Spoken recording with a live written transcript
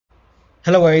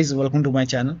Hello guys, welcome to my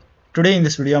channel. Today in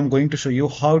this video I'm going to show you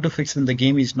how to fix when the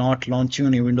game is not launching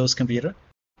on your Windows computer.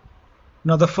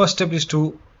 Now the first step is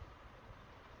to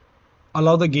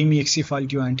allow the game.exe file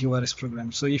to your antivirus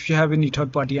program. So if you have any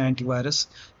third-party antivirus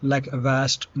like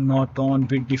Avast, Norton,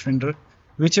 Bitdefender,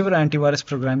 whichever antivirus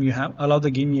program you have, allow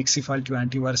the game.exe file to your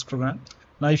antivirus program.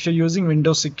 Now if you're using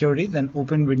Windows security, then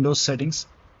open Windows settings.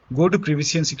 Go to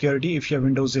privacy and security if you have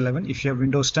Windows 11. If you have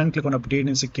Windows 10, click on update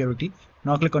and security.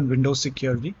 Now click on Windows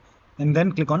security and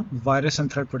then click on virus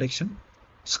and threat protection.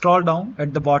 Scroll down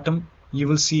at the bottom, you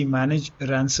will see manage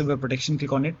ransomware protection.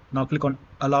 Click on it. Now click on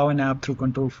allow an app through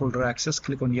control folder access.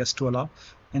 Click on yes to allow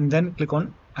and then click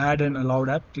on add an allowed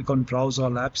app. Click on browse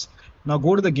all apps. Now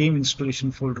go to the game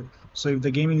installation folder. So if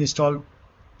the game is installed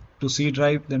to C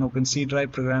drive, then open C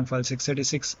drive, program files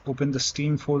x86, open the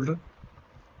Steam folder.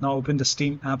 Now open the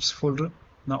Steam apps folder.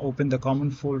 Now open the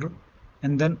common folder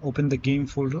and then open the game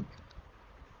folder.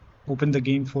 Open the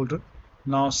game folder.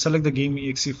 Now select the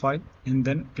game.exe file and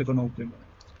then click on open.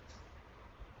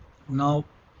 Now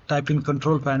type in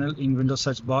control panel in Windows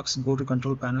search box. Go to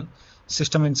control panel,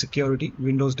 system and security,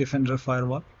 Windows Defender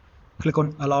firewall. Click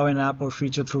on allow an app or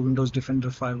feature through Windows Defender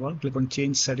firewall. Click on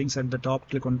change settings at the top.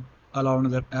 Click on allow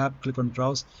another app. Click on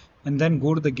browse and then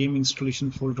go to the game installation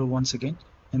folder once again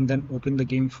and then open the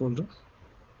game folder.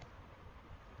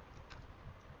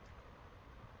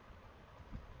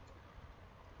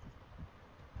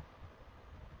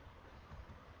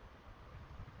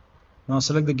 Now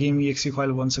select the game.exe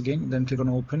file once again, then click on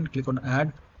open, click on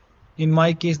add. In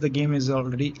my case, the game is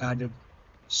already added.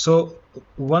 So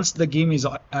once the game is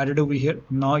added over here,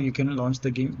 now you can launch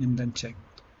the game and then check.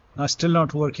 Now still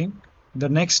not working. The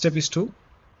next step is to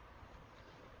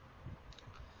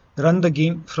run the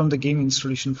game from the game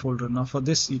installation folder. Now for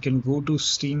this, you can go to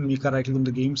Steam, make a right click on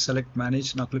the game, select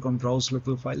manage. Now click on browse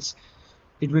local files.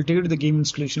 It will take you to the game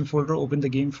installation folder. Open the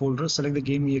game folder, select the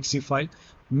game.exe file,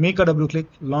 make a double click,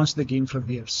 launch the game from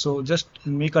here. So just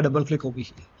make a double click over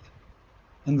here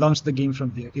and launch the game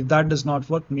from here. If that does not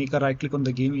work, make a right click on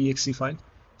the game.exe file,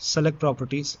 select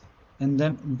properties and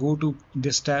then go to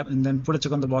this tab and then put a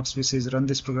check on the box which says run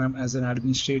this program as an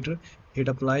administrator. Hit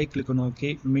apply, click on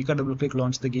OK, make a double click,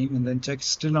 launch the game and then check.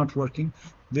 Still not working.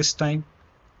 This time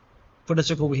put a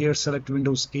check over here, select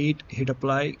Windows 8, hit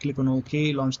apply, click on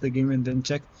OK, launch the game and then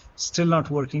check. Still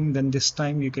not working. Then this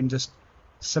time you can just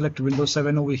select Windows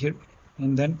 7 over here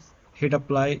and then hit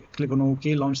apply, click on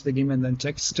OK, launch the game and then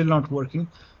check. Still not working.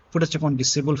 Put a check on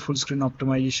disable full screen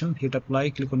optimization, hit apply,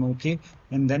 click on OK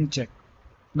and then check.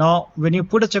 Now when you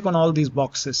put a check on all these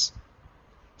boxes,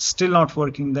 still not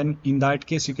working, then in that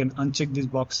case you can uncheck these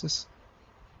boxes,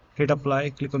 hit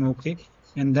apply, click on OK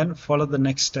and then follow the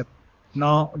next step.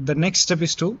 Now the next step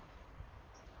is to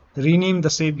rename the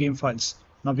save game files.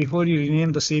 Now before you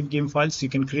rename the save game files, you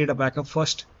can create a backup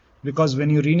first, because when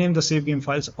you rename the save game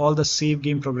files, all the save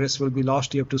game progress will be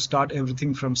lost. You have to start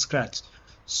everything from scratch.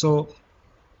 So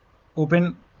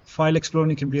open File Explorer on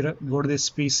your computer, go to this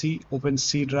PC, open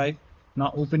C drive.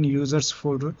 Now open users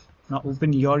folder. Now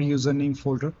open your username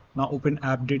folder. Now open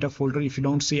app data folder. If you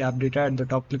don't see app data at the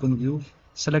top, click on view,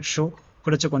 select show,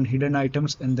 put a check on hidden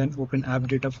items and then open app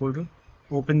data folder.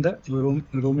 Open the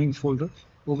roaming folder.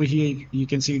 Over here you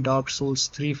can see Dark Souls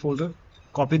 3 folder.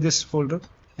 Copy this folder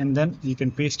and then you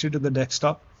can paste it to the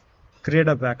desktop. Create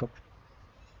a backup.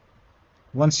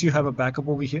 Once you have a backup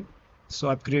over here, so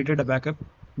I've created a backup.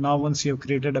 Now once you have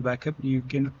created a backup, you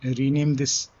can rename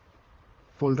this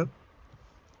folder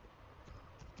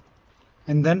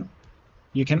and then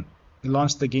you can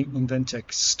launch the game and then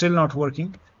check. Still not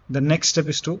working. The next step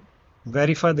is to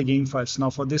verify the game files.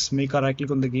 Now for this, make a right click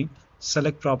on the game,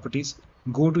 select properties,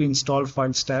 go to install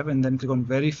files tab and then click on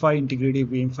verify integrity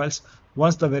of game files.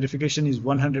 Once the verification is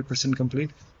 100% complete,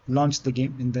 launch the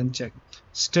game and then check.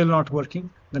 Still not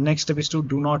working. The next step is to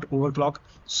do not overclock.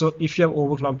 So if you have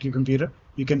overclocked your computer,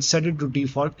 you can set it to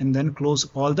default and then close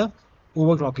all the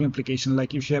overclocking application.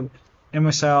 Like if you have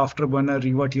MSI Afterburner,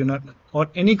 ReverTuner or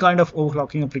any kind of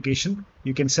overclocking application,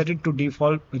 you can set it to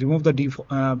default, remove the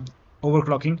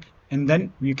overclocking and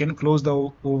then you can close the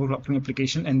overclocking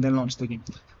application and then launch the game.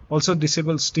 Also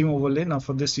disable Steam overlay. Now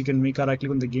for this, you can make a right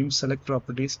click on the game, select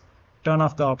properties, turn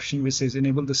off the option which says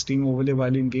enable the Steam overlay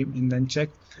while in game and then check.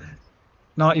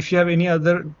 Now if you have any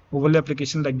other overlay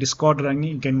application like Discord running,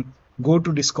 you can go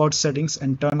to Discord settings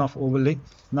and turn off overlay.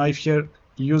 Now if you're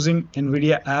using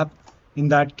NVIDIA app, in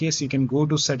that case you can go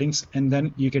to settings and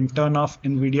then you can turn off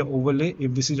NVIDIA overlay.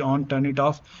 If this is on, turn it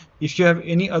off. If you have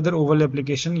any other overlay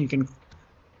application, you can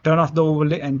turn off the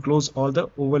overlay and close all the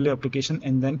overlay application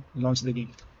and then launch the game.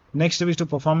 Next step is to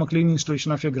perform a clean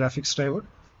installation of your graphics driver.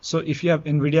 So if you have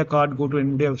NVIDIA card, go to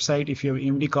NVIDIA website. If you have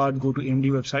AMD card, go to AMD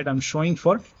website. I'm showing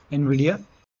for NVIDIA.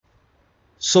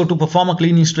 So to perform a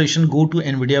clean installation, go to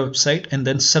NVIDIA website and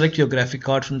then select your graphic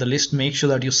card from the list. Make sure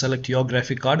that you select your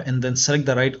graphic card and then select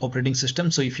the right operating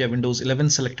system. So if you have Windows 11,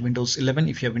 select Windows 11.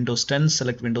 If you have Windows 10,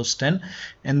 select Windows 10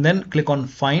 and then click on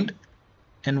Find.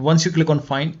 And once you click on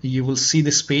Find, you will see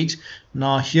this page.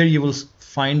 Now here you will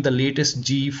find the latest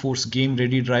GeForce Game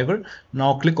Ready driver.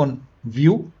 Now click on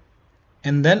View.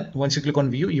 And then once you click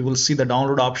on View, you will see the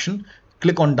download option.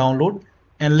 Click on Download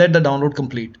and let the download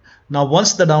complete. Now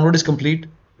once the download is complete,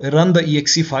 run the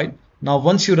exe file. Now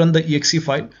once you run the exe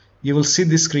file, you will see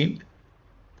this screen.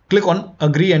 Click on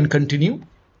Agree and Continue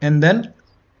and then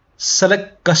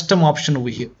select Custom option over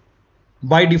here.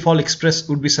 By default Express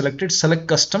would be selected. Select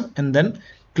Custom and then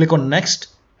click on Next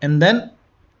and then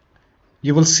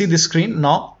you will see this screen.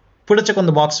 Now put a check on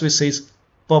the box which says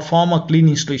Perform a clean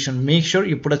installation. Make sure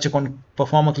you put a check on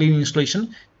Perform a clean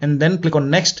installation and then click on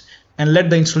Next and let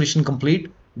the installation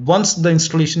complete. Once the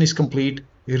installation is complete,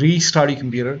 restart your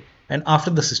computer and after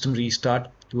the system restart,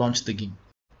 launch the game.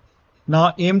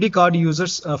 Now AMD card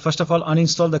users, first of all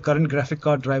uninstall the current graphic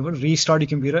card driver, restart your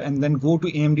computer and then go to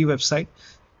AMD website.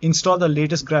 Install the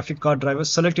latest graphic card driver,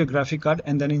 select your graphic card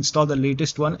and then install the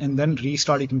latest one and then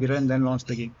restart your computer and then launch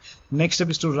the game. Next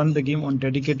step is to run the game on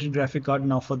dedicated graphic card.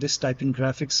 Now for this, type in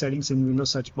graphics settings in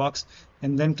Windows search box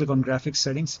and then click on graphics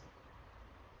settings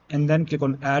and then click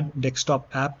on add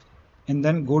desktop app and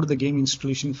then go to the game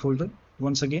installation folder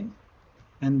once again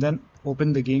and then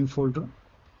open the game folder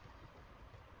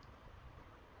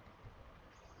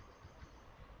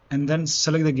and then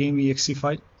select the game exe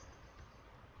file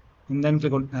and then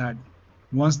click on add.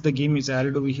 Once the game is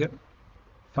added over here,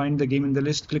 find the game in the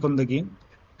list, click on the game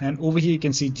and over here you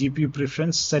can see GPU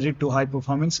preference, set it to high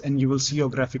performance and you will see your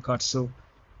graphic card. So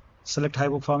select high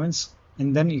performance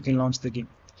and then you can launch the game.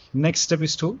 Next step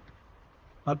is to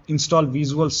install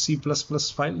Visual C++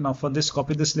 file. Now for this,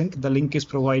 copy this link. The link is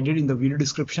provided in the video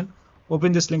description.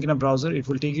 Open this link in a browser. It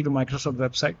will take you to Microsoft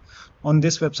website. On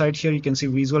this website here you can see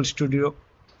Visual Studio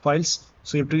files.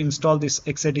 So you have to install this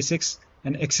x86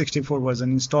 and x64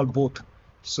 version, install both.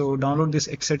 So download this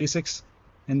x86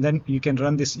 and then you can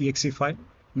run this exe file.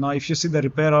 Now if you see the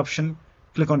repair option,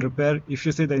 click on repair. If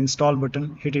you see the install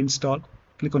button, hit install,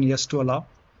 click on yes to allow.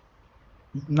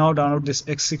 Now download this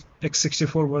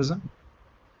x64 version.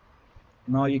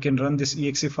 Now you can run this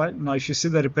exe file. Now if you see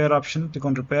the repair option, click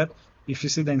on repair. If you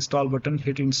see the install button,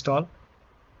 hit install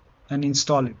and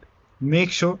install it.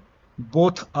 Make sure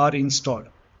both are installed.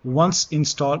 Once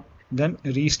installed, then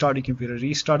restart your computer.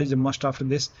 Restart is a must after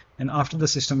this, and after the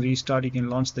system restart you can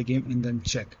launch the game and then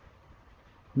check.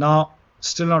 Now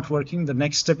still not working. The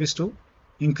next step is to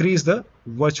increase the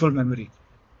virtual memory.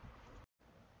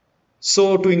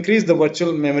 So to increase the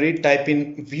virtual memory, type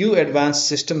in View Advanced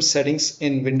System Settings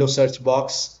in Windows search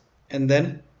box and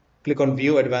then click on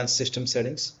View Advanced System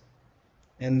Settings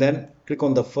and then click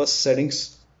on the first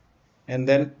settings and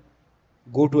then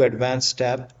go to Advanced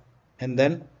tab and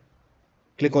then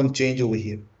click on Change over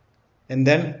here and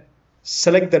then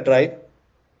select the drive.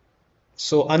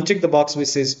 So uncheck the box which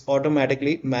says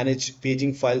automatically manage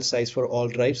paging file size for all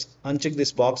drives. Uncheck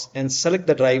this box and select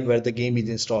the drive where the game is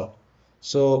installed.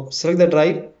 So select the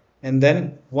drive and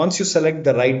then once you select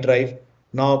the right drive,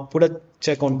 now put a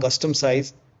check on custom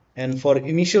size and for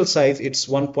initial size it's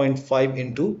 1.5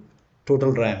 into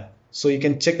total RAM. So you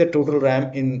can check the total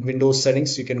RAM in Windows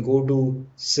settings. You can go to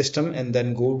system and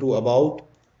then go to about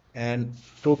and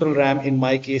total RAM in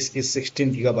my case is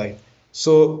 16 GB.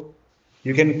 So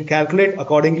you can calculate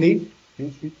accordingly.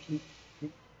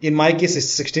 In my case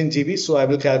it's 16 GB, so I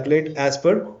will calculate as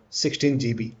per 16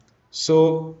 GB.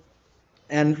 So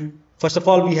and first of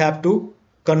all we have to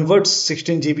convert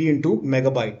 16 GB into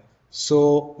megabyte.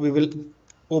 So we will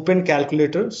open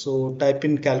calculator. So type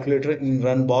in calculator in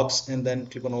run box and then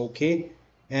click on OK.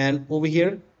 And over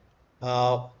here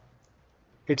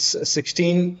it's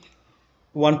 16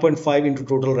 1.5 into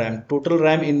total RAM. Total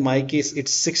RAM in my case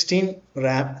it's 16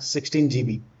 RAM 16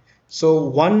 GB.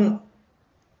 So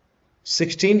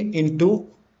 16 into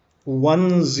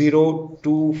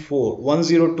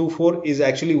 1024 is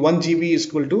actually 1 GB is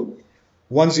equal to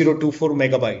 1024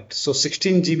 megabyte. So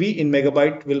 16 GB in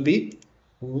megabyte will be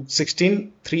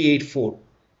 16384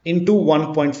 into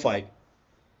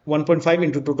 1.5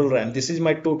 into total RAM. This is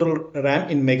my total RAM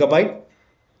in megabyte.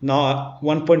 Now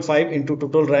 1.5 into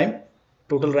total RAM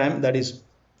that is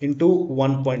into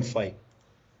 1.5.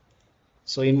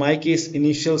 So in my case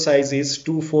initial size is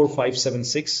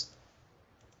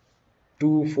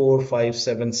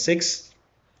 24576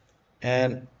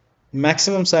 and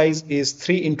maximum size is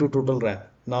 3 into total RAM.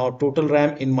 Now total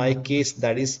RAM in my case,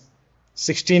 that is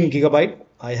 16 gigabyte.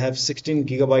 I have 16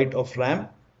 gigabyte of RAM.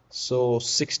 So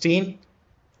 16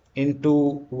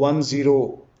 into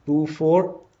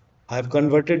 1024, I have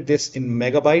converted this in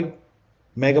megabyte.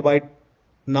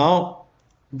 Now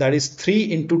that is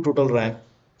 3 into total RAM.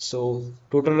 So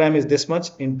total RAM is this much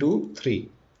into 3,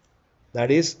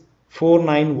 that is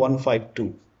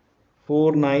 49152.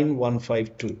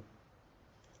 49152.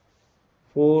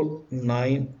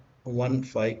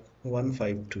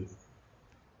 4915152.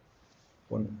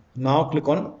 Now click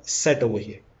on set over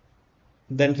here,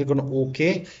 then click on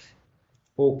OK,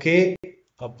 OK,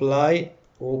 apply,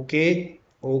 OK,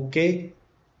 OK.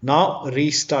 Now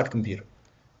restart computer.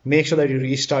 Make sure that you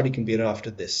restart your computer after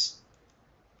this.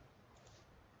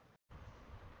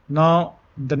 Now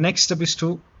the next step is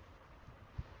to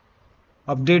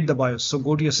update the BIOS. So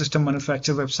go to your system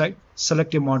manufacturer website,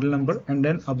 select your model number, and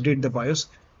then update the BIOS.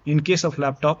 In case of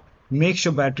laptop, make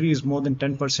sure battery is more than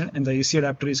 10% and the AC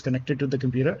adapter is connected to the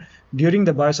computer. During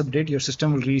the BIOS update, your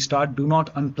system will restart. Do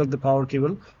not unplug the power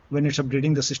cable when it's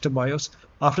updating the system BIOS.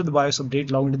 After the BIOS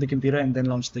update, log into the computer and then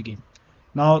launch the game.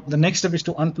 Now the next step is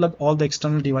to unplug all the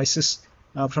external devices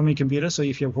from your computer. So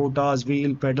if you have hotas,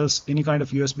 wheel, pedals, any kind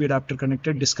of USB adapter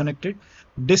connected, disconnect it.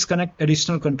 Disconnect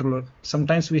additional controller.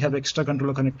 Sometimes we have extra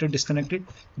controller connected, disconnect it.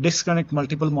 Disconnect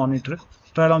multiple monitor.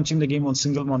 Try launching the game on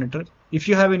single monitor. If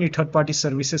you have any third-party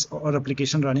services or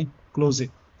application running, close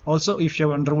it. Also, if you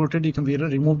have undervolted your computer,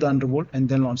 remove the undervolt and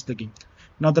then launch the game.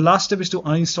 Now the last step is to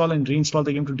uninstall and reinstall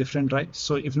the game to different drives.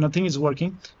 So if nothing is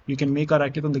working, you can make a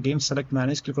right click on the game, select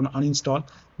manage, click on uninstall.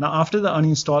 Now after the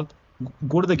uninstall,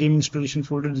 go to the game installation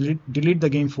folder, delete the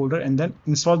game folder, and then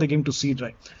install the game to C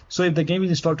drive. So if the game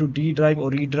is installed to D drive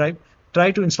or E drive, try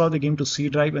to install the game to C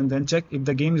drive and then check. If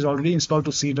the game is already installed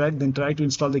to C drive, then try to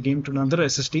install the game to another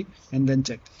SSD and then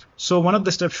check. So one of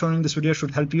the steps shown in this video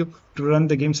should help you to run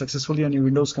the game successfully on your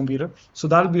Windows computer. So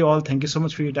that'll be all. Thank you so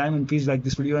much for your time, and please like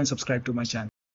this video and subscribe to my channel.